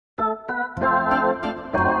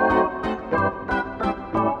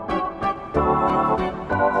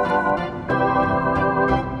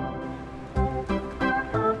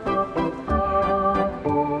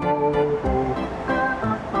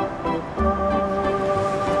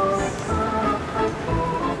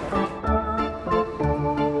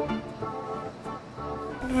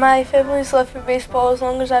My family's love for baseball as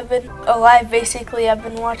long as I've been alive, basically. I've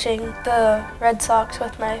been watching the Red Sox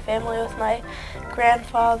with my family, with my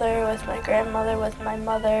grandfather, with my grandmother, with my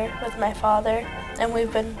mother, with my father, and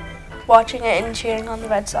we've been watching it and cheering on the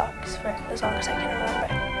Red Sox for as long as I can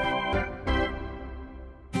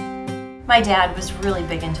remember. My dad was really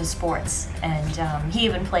big into sports, and he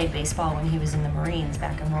even played baseball when he was in the Marines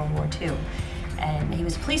back in World War II. And he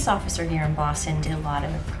was a police officer here in Boston, did a lot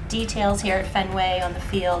of details here at Fenway on the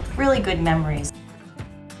field. Really good memories.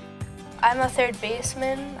 I'm a third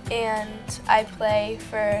baseman, and I play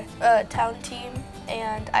for a town team,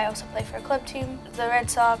 and I also play for a club team. The Red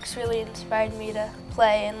Sox really inspired me to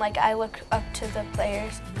play, and I look up to the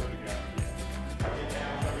players.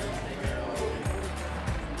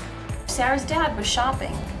 Sarah's dad was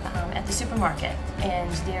shopping at the supermarket,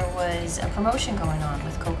 and there was a promotion going on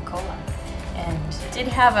with Coca Cola. And did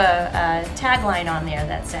have a tagline on there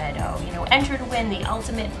that said, enter to win the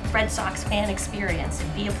ultimate Red Sox fan experience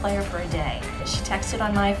and be a player for a day. She texted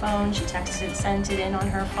on my phone, she sent it in on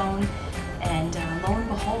her phone, and lo and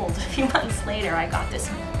behold, a few months later, I got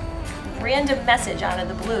this random message out of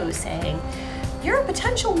the blue saying, "You're a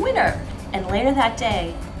potential winner." And later that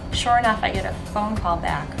day, sure enough, I get a phone call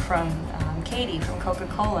back from Katie from Coca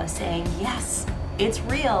Cola saying, yes, it's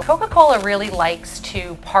real. Coca Cola really likes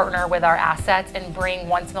to partner with our assets and bring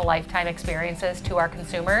once-in-a-lifetime experiences to our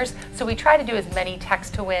consumers. So we try to do as many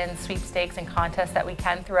text-to-win, sweepstakes, and contests that we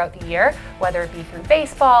can throughout the year, whether it be through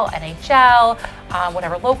baseball, NHL,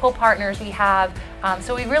 whatever local partners we have.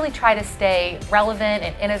 So we really try to stay relevant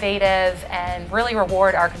and innovative and really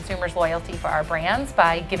reward our consumers' loyalty for our brands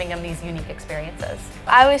by giving them these unique experiences.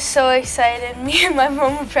 I was so excited. Me and my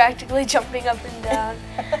mom were practically jumping up and down.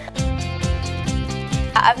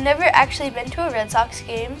 I've never actually been to a Red Sox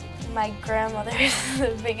game. My grandmother is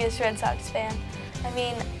the biggest Red Sox fan. I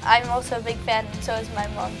mean, I'm also a big fan, and so is my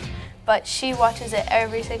mom. But she watches it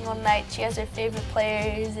every single night. She has her favorite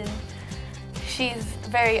players, and she's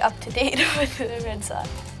very up-to-date with the Red Sox.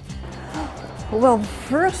 Well,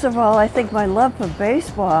 first of all, I think my love for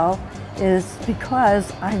baseball is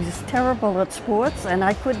because I was terrible at sports and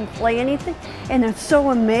I couldn't play anything. And it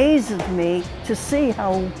so amazes me to see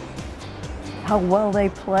how well they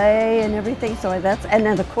play and everything. So and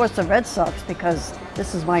then of course the Red Sox, because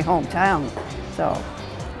this is my hometown. So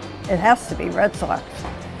it has to be Red Sox.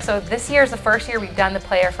 So this year is the first year we've done the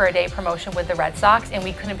Player for a Day promotion with the Red Sox, and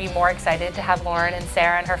we couldn't be more excited to have Lauren and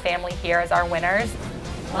Sarah and her family here as our winners.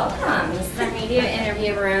 Welcome. This is our media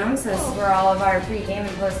interview room, so this is where all of our pre-game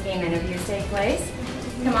and post-game interviews take place.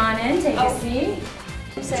 Come on in, take a seat.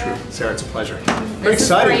 Sarah. Sarah, it's a pleasure. Very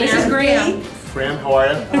exciting. This is Graham. Fram, how are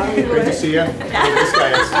you? Great to see you. This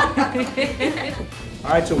guy is.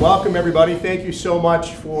 All right, so welcome everybody. Thank you so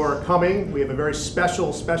much for coming. We have a very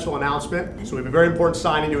special announcement. So we have a very important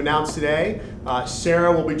signing to announce today.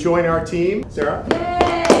 Sarah will be joining our team. Sarah?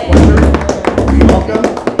 Yay! Pleasure. Welcome.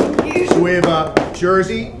 Thank you. So we have a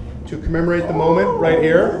jersey to commemorate the moment right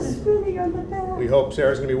here. We hope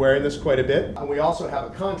Sarah's going to be wearing this quite a bit. And we also have a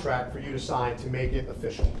contract for you to sign to make it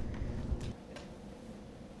official.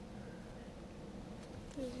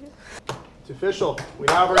 It's official. We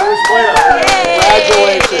now have our newest player.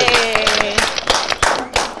 Congratulations.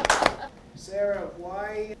 Sarah,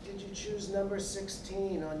 why did you choose number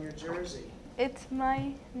 16 on your jersey? It's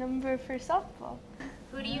my number for softball.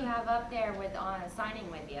 Who do you have up there with signing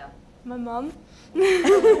with you? My mom. Do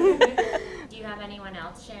you have anyone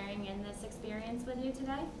else sharing in this experience with you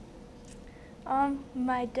today?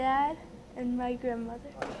 My dad and my grandmother.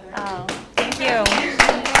 Oh, thank you.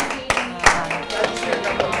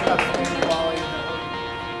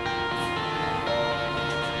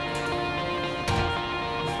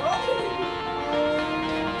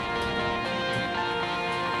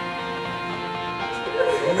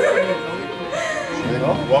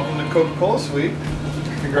 Well, welcome to Coca Cola Suite.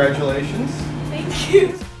 Congratulations. Thank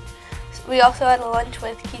you. We also had a lunch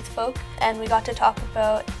with Keith Foulke, and we got to talk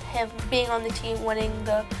about him being on the team, winning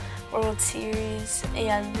the World Series,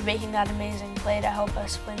 and making that amazing play to help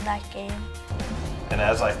us win that game. And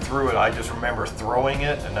as I threw it, I just remember throwing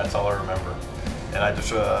it, and that's all I remember. And I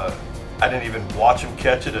just, I didn't even watch him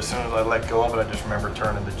catch it. As soon as I let go of it, I just remember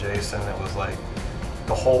turning to Jason. It was like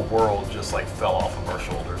the whole world just like fell off of our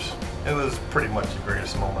shoulders. It was pretty much the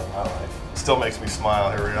greatest moment of my life. Still makes me smile.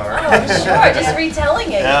 Here we are. Oh, sure. Just retelling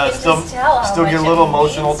it. Yeah, you can just tell how still much get a little it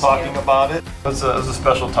emotional means to talking you. about it. It was a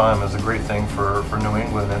special time. It was a great thing for New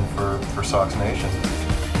England and for Sox Nation.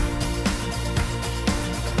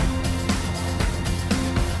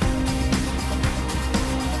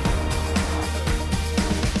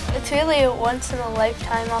 It's really a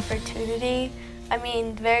once-in-a-lifetime opportunity I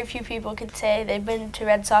mean, very few people can say they've been to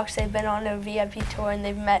Red Sox, they've been on a VIP tour, and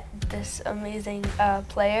they've met this amazing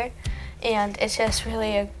player, and it's just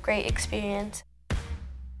really a great experience.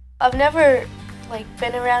 I've never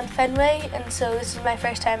been around Fenway, and so this is my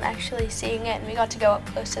first time actually seeing it, and we got to go up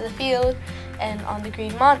close to the field and on the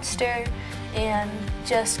Green Monster, and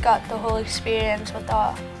just got the whole experience with the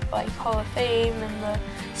Hall of Fame and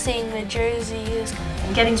seeing the jerseys.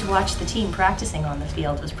 And getting to watch the team practicing on the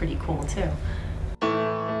field was pretty cool too.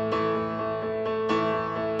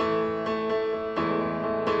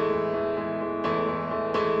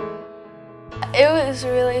 It was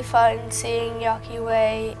really fun seeing Yawkey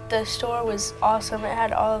Way. The store was awesome. It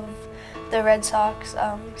had all of the Red Sox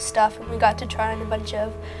stuff, and we got to try on a bunch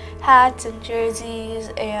of hats and jerseys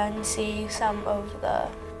and see some of the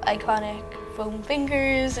iconic foam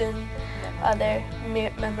fingers and other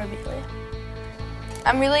memorabilia.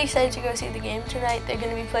 I'm really excited to go see the game tonight. They're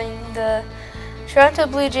going to be playing the Toronto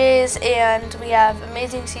Blue Jays, and we have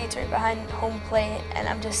amazing seats right behind home plate, and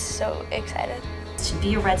I'm just so excited. To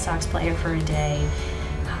be a Red Sox player for a day,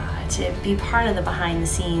 to be part of the behind the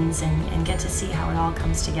scenes and get to see how it all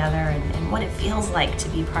comes together and what it feels like to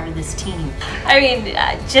be part of this team. I mean,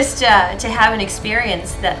 just to have an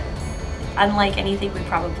experience that unlike anything we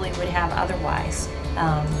probably would have otherwise.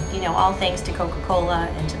 You know, all thanks to Coca Cola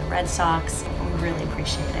and to the Red Sox. We really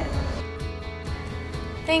appreciate it.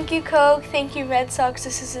 Thank you, Coke. Thank you, Red Sox.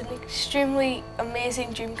 This is an extremely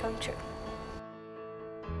amazing dream come true.